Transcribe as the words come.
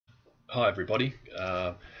Hi everybody.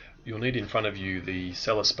 You'll need in front of you the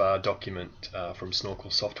Seller Spa document from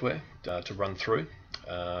Snorkel Software to run through.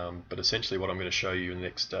 But essentially what I'm going to show you in the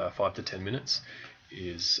next 5 to 10 minutes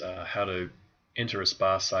is how to enter a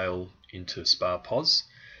spa sale into SPAPOS.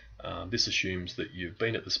 This assumes that you've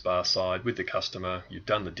been at the spa side with the customer, you've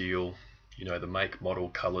done the deal, you know the make, model,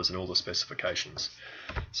 colours and all the specifications.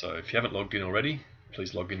 So if you haven't logged in already,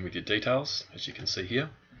 please log in with your details, as you can see here.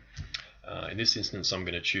 In this instance, I'm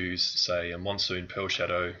going to choose, say, a Monsoon Pearl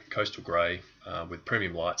Shadow Coastal Grey with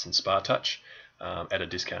premium lights and spa touch at a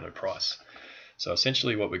discounted price. So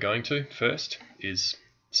essentially what we're going to first is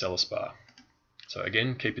sell a spa. So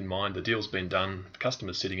again, keep in mind the deal's been done, the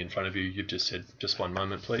customer's sitting in front of you, you've just said, just one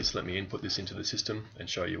moment please, let me input this into the system and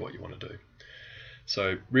show you what you want to do.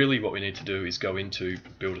 So really what we need to do is go into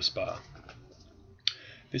Build a Spa.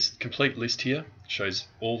 This complete list here shows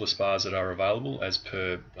all the spas that are available as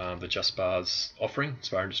per the Just Spas offering,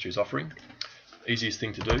 Spa Industries offering. Easiest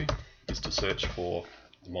thing to do is to search for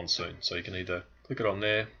the Monsoon. So you can either click it on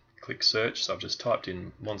there, click search. So I've just typed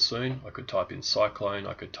in Monsoon. I could type in Cyclone.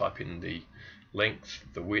 I could type in the length,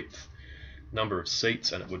 the width, number of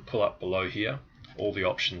seats, and it would pull up below here all the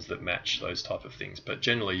options that match those type of things. But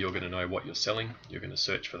generally you're going to know what you're selling. You're going to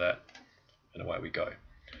search for that, and away we go.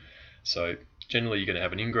 So generally you're going to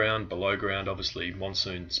have an in-ground, below-ground, obviously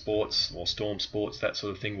Monsoon Sports or Storm Sports, that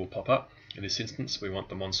sort of thing will pop up. In this instance we want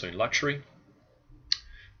the Monsoon Luxury.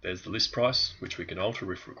 There's the list price, which we can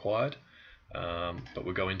alter if required, but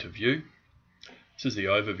we'll go into View. This is the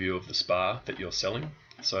overview of the spa that you're selling.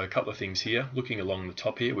 So a couple of things here. Looking along the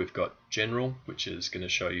top here, we've got General, which is going to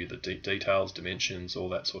show you the details, dimensions, all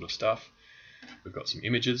that sort of stuff. We've got some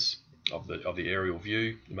images of the aerial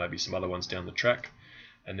view. There may be some other ones down the track.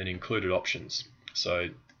 And then included options. So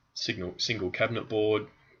single cabinet board,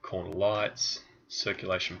 corner lights,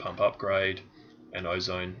 circulation pump upgrade, and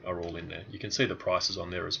ozone are all in there. You can see the prices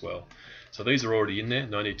on there as well. So these are already in there,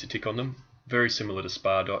 no need to tick on them. Very similar to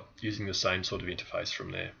SpaDot, using the same sort of interface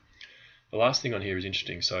from there. The last thing on here is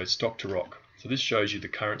interesting, so stock to rock. So this shows you the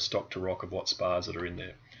current stock to rock of what spas that are in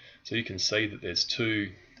there. So you can see that there's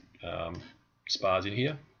two spas in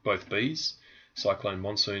here, both Bs. Cyclone,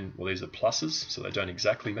 Monsoon, well these are pluses, so they don't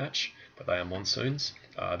exactly match, but they are Monsoons.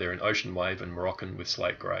 They're in Ocean Wave and Moroccan with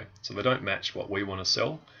Slate Grey. So they don't match what we want to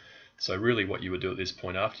sell. So really what you would do at this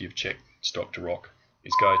point after you've checked stock to rock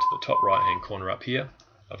is go to the top right hand corner up here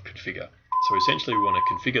of configure. So essentially we want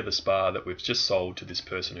to configure the spa that we've just sold to this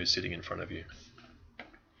person who's sitting in front of you.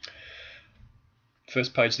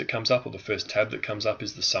 First page that comes up, or the first tab that comes up,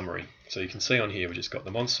 is the summary. So you can see on here we've just got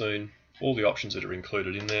the Monsoon, all the options that are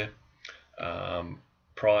included in there.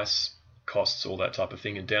 Price, costs, all that type of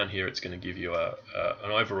thing, and down here it's going to give you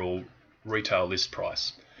an overall retail list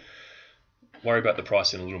price. Worry about the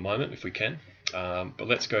price in a little moment if we can, but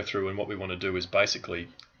let's go through, and what we want to do is basically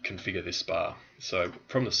configure this spa. So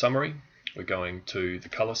from the summary we're going to the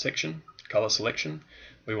color section, color selection.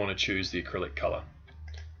 We want to choose the acrylic color,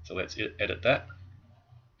 so let's edit that.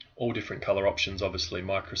 All different color options, obviously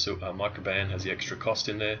microban has the extra cost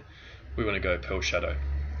in there. We want to go Pearl Shadow.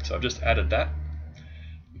 So I've just added that.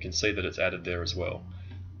 You can see that it's added there as well.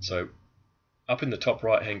 So up in the top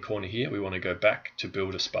right hand corner here, we want to go back to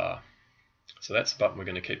Build a Spa. So that's the button we're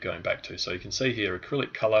going to keep going back to. So you can see here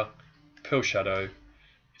acrylic color, Pearl Shadow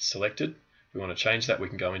is selected. If we want to change that, we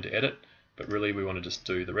can go into edit, but really we want to just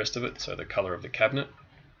do the rest of it. So the color of the cabinet.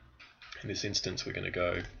 In this instance we're going to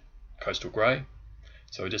go Coastal Grey.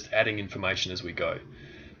 So we're just adding information as we go.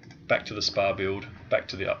 Back to the spa build, back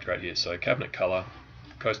to the upgrade here. So cabinet color,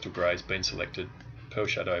 Coastal Grey has been selected, Pearl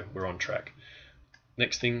Shadow, we're on track.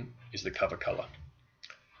 Next thing is the cover color.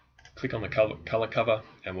 Click on the color cover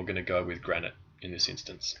and we're going to go with granite in this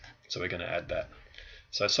instance. So we're going to add that.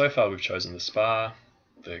 So far we've chosen the spa,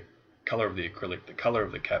 the color of the acrylic, the color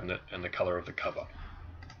of the cabinet, and the color of the cover.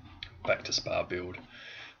 Back to spa build.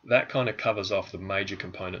 That kind of covers off the major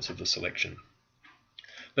components of the selection.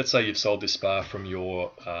 Let's say you've sold this spa from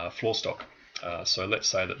your floor stock. So let's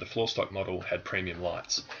say that the floor stock model had premium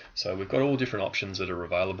lights. So we've got all different options that are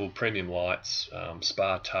available, premium lights,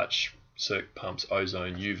 spa touch, circ pumps,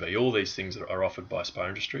 ozone, UV, all these things that are offered by Spa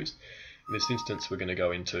Industries. In this instance we're going to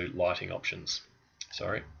go into lighting options.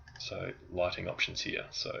 So lighting options here.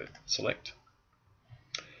 So select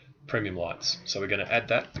premium lights. So we're going to add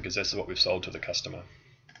that because this is what we've sold to the customer.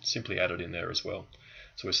 Simply add it in there as well.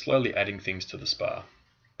 So we're slowly adding things to the spa.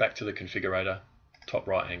 Back to the configurator, top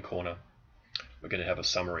right hand corner. We're going to have a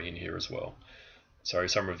summary in here as well. Sorry,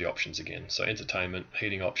 summary of the options again. So entertainment,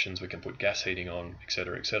 heating options, we can put gas heating on,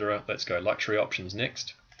 etc, etc. Let's go luxury options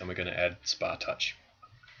next, and we're going to add spa touch.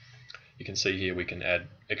 You can see here we can add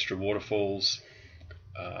extra waterfalls,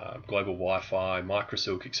 global Wi-Fi,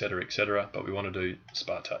 microsilk, etc., but we want to do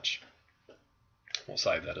SPA Touch. We'll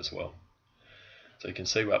save that as well. So you can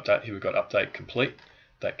see we update here, we've got update complete.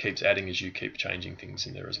 That keeps adding as you keep changing things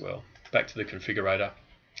in there as well. Back to the configurator.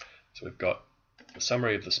 So we've got the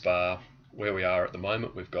summary of the spa, where we are at the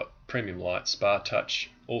moment. We've got premium light, SPA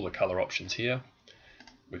Touch, all the color options here.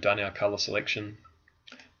 We've done our color selection.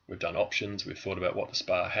 We've done options. We've thought about what the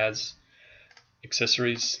spa has.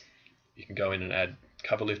 Accessories, you can go in and add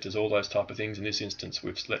cover lifters, all those type of things. In this instance,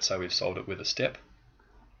 let's say we've sold it with a step.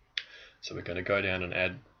 So we're going to go down and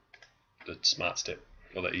add the smart step,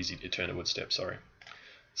 or the easy turner wood step, sorry.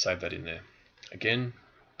 Save that in there. Again,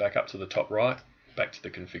 back up to the top right, back to the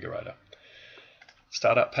configurator.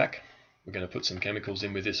 Startup pack, we're going to put some chemicals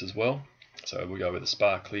in with this as well. So we'll go with the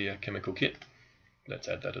Spa Clear chemical kit. Let's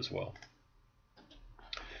add that as well.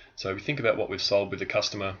 So we think about what we've sold with the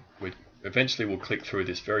customer. We eventually will click through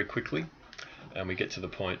this very quickly and we get to the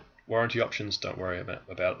point. Warranty options, don't worry about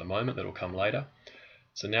at the moment, that'll come later.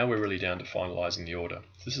 So now we're really down to finalizing the order.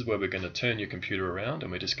 This is where we're going to turn your computer around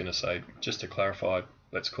and we're just going to say, just to clarify,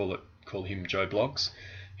 let's call him Joe Blogs.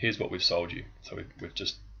 Here's what we've sold you. So we've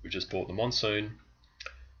just bought the Monsoon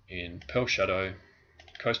in Pearl Shadow,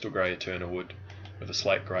 Coastal Grey Eterna Wood with a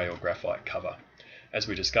slate grey or graphite cover. As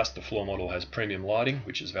we discussed, the floor model has premium lighting,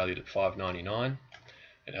 which is valued at $599.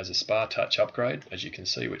 It has a SPA Touch upgrade, as you can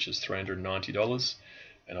see, which is $390,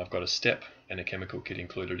 and I've got a step and a chemical kit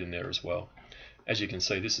included in there as well. As you can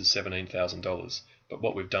see, this is $17,000, but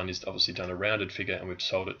what we've done is obviously done a rounded figure and we've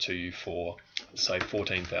sold it to you for, say,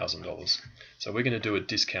 $14,000. So we're going to do a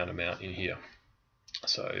discount amount in here.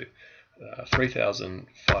 So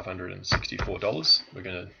 $3,564 we're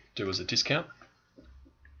going to do as a discount.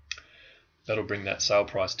 That'll bring that sale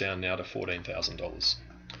price down now to $14,000.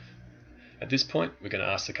 At this point, we're going to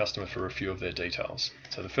ask the customer for a few of their details.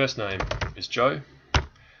 So the first name is Joe,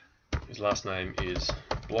 his last name is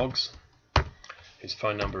Blogs, his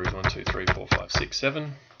phone number is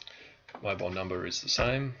 1234567, mobile number is the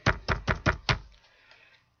same,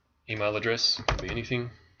 email address can be anything,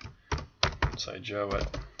 say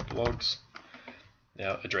joe@blogs.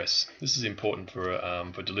 Now address, this is important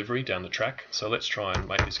for delivery down the track, so let's try and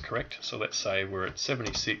make this correct. So let's say we're at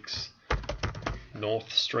 76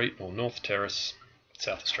 North Street or North Terrace,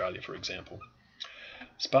 South Australia, for example.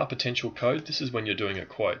 SPA potential code, this is when you're doing a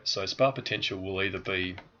quote. So SPA potential will either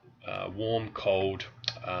be warm, cold,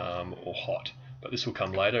 or hot, but this will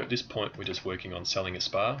come later. At this point we're just working on selling a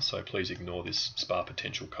spa, so please ignore this SPA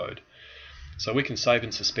potential code. So we can save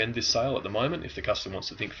and suspend this sale at the moment if the customer wants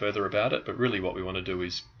to think further about it, but really what we want to do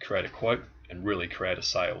is create a quote and really create a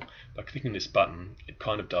sale. By clicking this button, it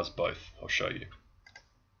kind of does both. I'll show you.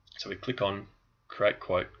 So we click on create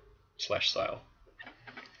quote /sale.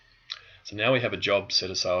 So now we have a job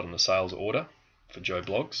set aside on the sales order for Joe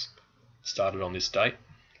Blogs. Started on this date.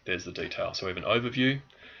 There's the detail. So we have an overview.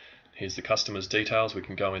 Here's the customer's details. We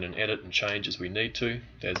can go in and edit and change as we need to.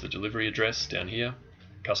 There's the delivery address down here.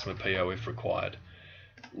 Customer PO if required.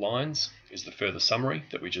 Lines is the further summary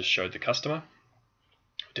that we just showed the customer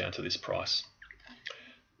down to this price.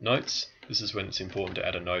 Notes, this is when it's important to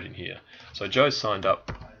add a note in here. So Joe signed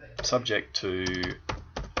up subject to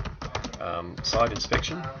site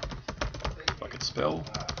inspection, if I could spell,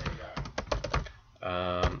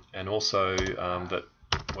 and also that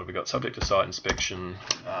what have we got, subject to site inspection,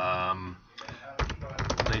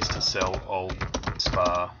 needs to sell old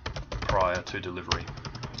spa prior to delivery.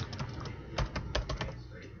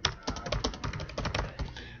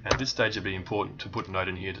 At this stage it'd be important to put a note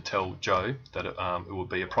in here to tell Joe that it will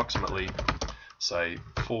be approximately, say,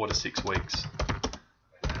 4 to 6 weeks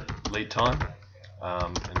lead time,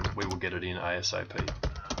 and we will get it in ASAP.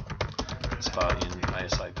 Spa in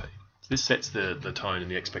ASAP. This sets the tone and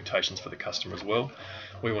the expectations for the customer as well.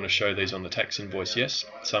 We want to show these on the tax invoice, yes.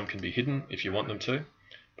 Some can be hidden if you want them to,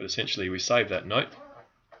 but essentially we save that note.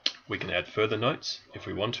 We can add further notes if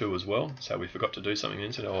we want to as well. So we forgot to do something in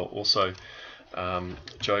it, or also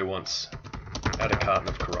Joe wants add a carton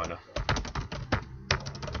of Corona.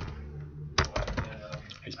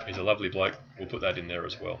 He's a lovely bloke, we'll put that in there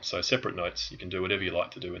as well. So separate notes, you can do whatever you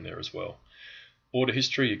like to do in there as well. Order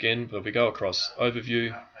history, again, if we go across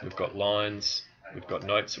overview, we've got lines, we've got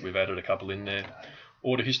notes that we've added a couple in there.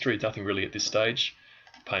 Order history, nothing really at this stage.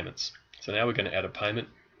 Payments. So now we're going to add a payment.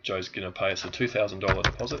 Joe's going to pay us a $2,000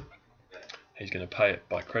 deposit. He's going to pay it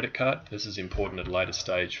by credit card. This is important at a later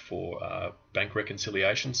stage for bank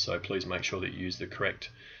reconciliation, so please make sure that you use the correct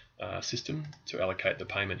system to allocate the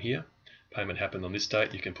payment here. Payment happened on this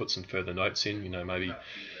date. You can put some further notes in. You know, maybe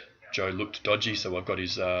Joe looked dodgy, so I've got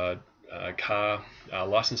his car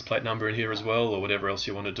license plate number in here as well, or whatever else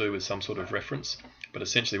you want to do with some sort of reference. But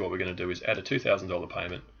essentially what we're going to do is add a $2,000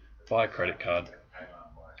 payment, buy a credit card,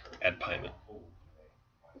 add payment.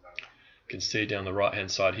 You can see down the right hand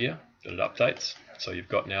side here that it updates, so you've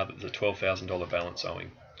got now that the $12,000 balance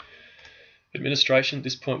owing. Administration, at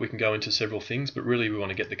this point we can go into several things, but really we want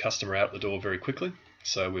to get the customer out the door very quickly.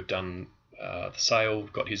 So we've done the sale,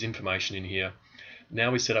 got his information in here.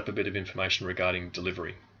 Now we set up a bit of information regarding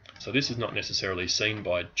delivery. So this is not necessarily seen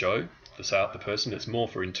by Joe, the person, it's more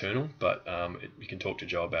for internal, but you can talk to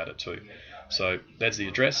Joe about it too. So there's the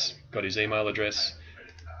address, got his email address,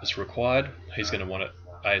 it's required, he's going to want it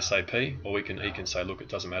ASAP, or he can say, look, it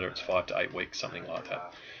doesn't matter, it's 5 to 8 weeks, something like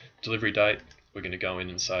that. Delivery date, we're going to go in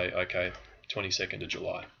and say, okay, 22nd of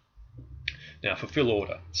July. Now fulfill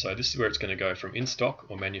order, so this is where it's going to go from in stock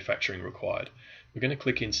or manufacturing required. We're going to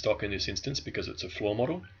click in stock in this instance because it's a floor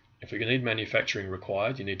model. If we need manufacturing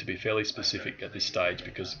required, you need to be fairly specific at this stage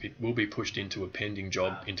because it will be pushed into a pending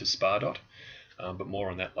job into SPADOT, but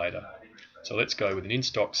more on that later. So let's go with an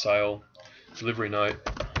in-stock sale, delivery note,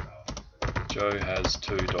 Joe has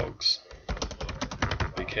 2 dogs.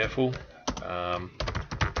 Be careful,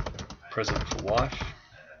 present for wife,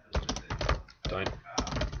 don't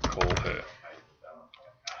call her.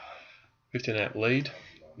 15 amp lead.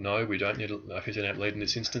 No, we don't need a 15 amp lead in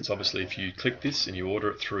this instance. Obviously, if you click this and you order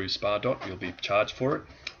it through SPADOT, you'll be charged for it.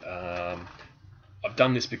 I've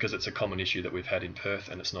done this because it's a common issue that we've had in Perth,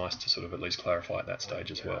 and it's nice to sort of at least clarify at that stage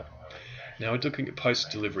as well. Now we're looking at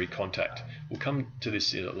post-delivery contact. We'll come to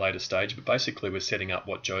this at a later stage, but basically we're setting up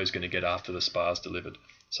what Joe's going to get after the SPA's delivered.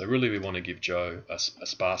 So really we want to give Joe a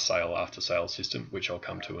SPA sale after sales system, which I'll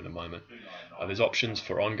come to in a moment. There's options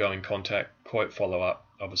for ongoing contact, quote follow-up.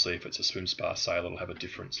 Obviously if it's a swim spa sale, it'll have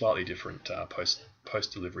a slightly different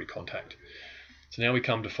post-delivery contact. So now we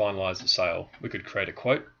come to finalise the sale. We could create a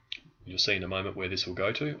quote. You'll see in a moment where this will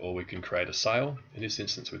go to, or we can create a sale. In this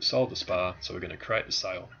instance we've sold the spa, so we're going to create the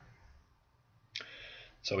sale.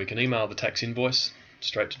 So we can email the tax invoice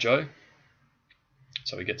straight to Joe,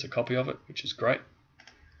 so he gets a copy of it, which is great.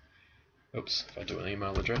 Oops, if I do an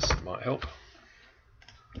email address, it might help.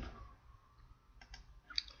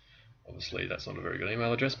 Obviously that's not a very good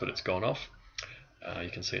email address, but it's gone off.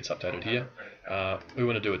 You can see it's updated here. We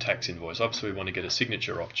want to do a tax invoice. Obviously we want to get a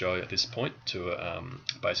signature off Joe at this point to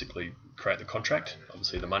basically create the contract.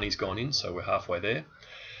 Obviously the money's gone in, so we're halfway there.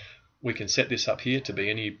 We can set this up here to be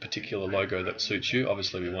any particular logo that suits you.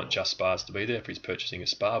 Obviously we want just spas to be there if he's purchasing a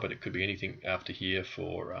spa, but it could be anything after here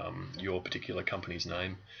for your particular company's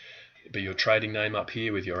name. It'd be your trading name up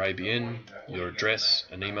here with your ABN, your address,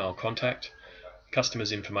 an email contact.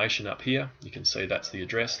 Customer's information up here, you can see that's the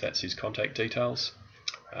address, that's his contact details.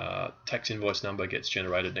 Tax invoice number gets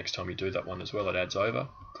generated next time you do that one as well. It adds over,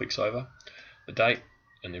 clicks over. The date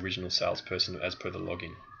and the original salesperson as per the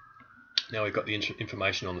login. Now we've got the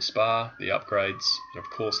information on the spa, the upgrades, and of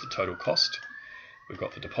course the total cost. We've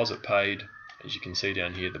got the deposit paid. As you can see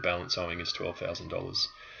down here, the balance owing is $12,000.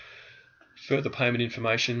 Further payment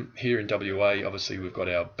information here in WA, obviously we've got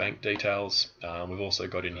our bank details. We've also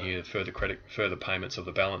got in here further payments of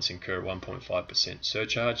the balance incur 1.5%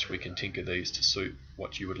 surcharge. We can tinker these to suit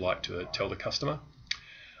what you would like to tell the customer.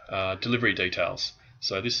 Delivery details.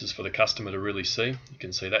 So this is for the customer to really see. You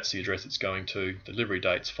can see that's the address it's going to. Delivery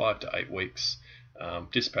date's 5 to 8 weeks.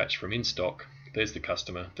 Dispatch from in stock. There's the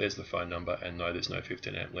customer. There's the phone number. And no, there's no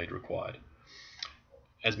 15 amp lead required.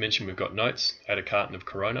 As mentioned, we've got notes. Add a carton of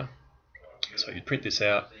Corona. So you print this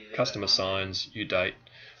out. Customer signs. You date.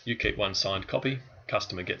 You keep one signed copy.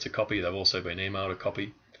 Customer gets a copy. They've also been emailed a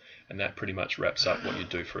copy. And that pretty much wraps up what you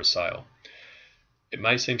do for a sale. It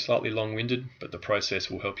may seem slightly long-winded, but the process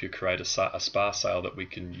will help you create a spa sale that we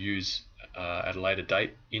can use at a later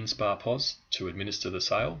date in SPAPOS to administer the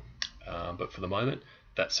sale. But for the moment,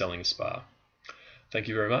 that's selling a spa. Thank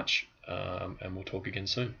you very much, and we'll talk again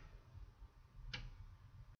soon.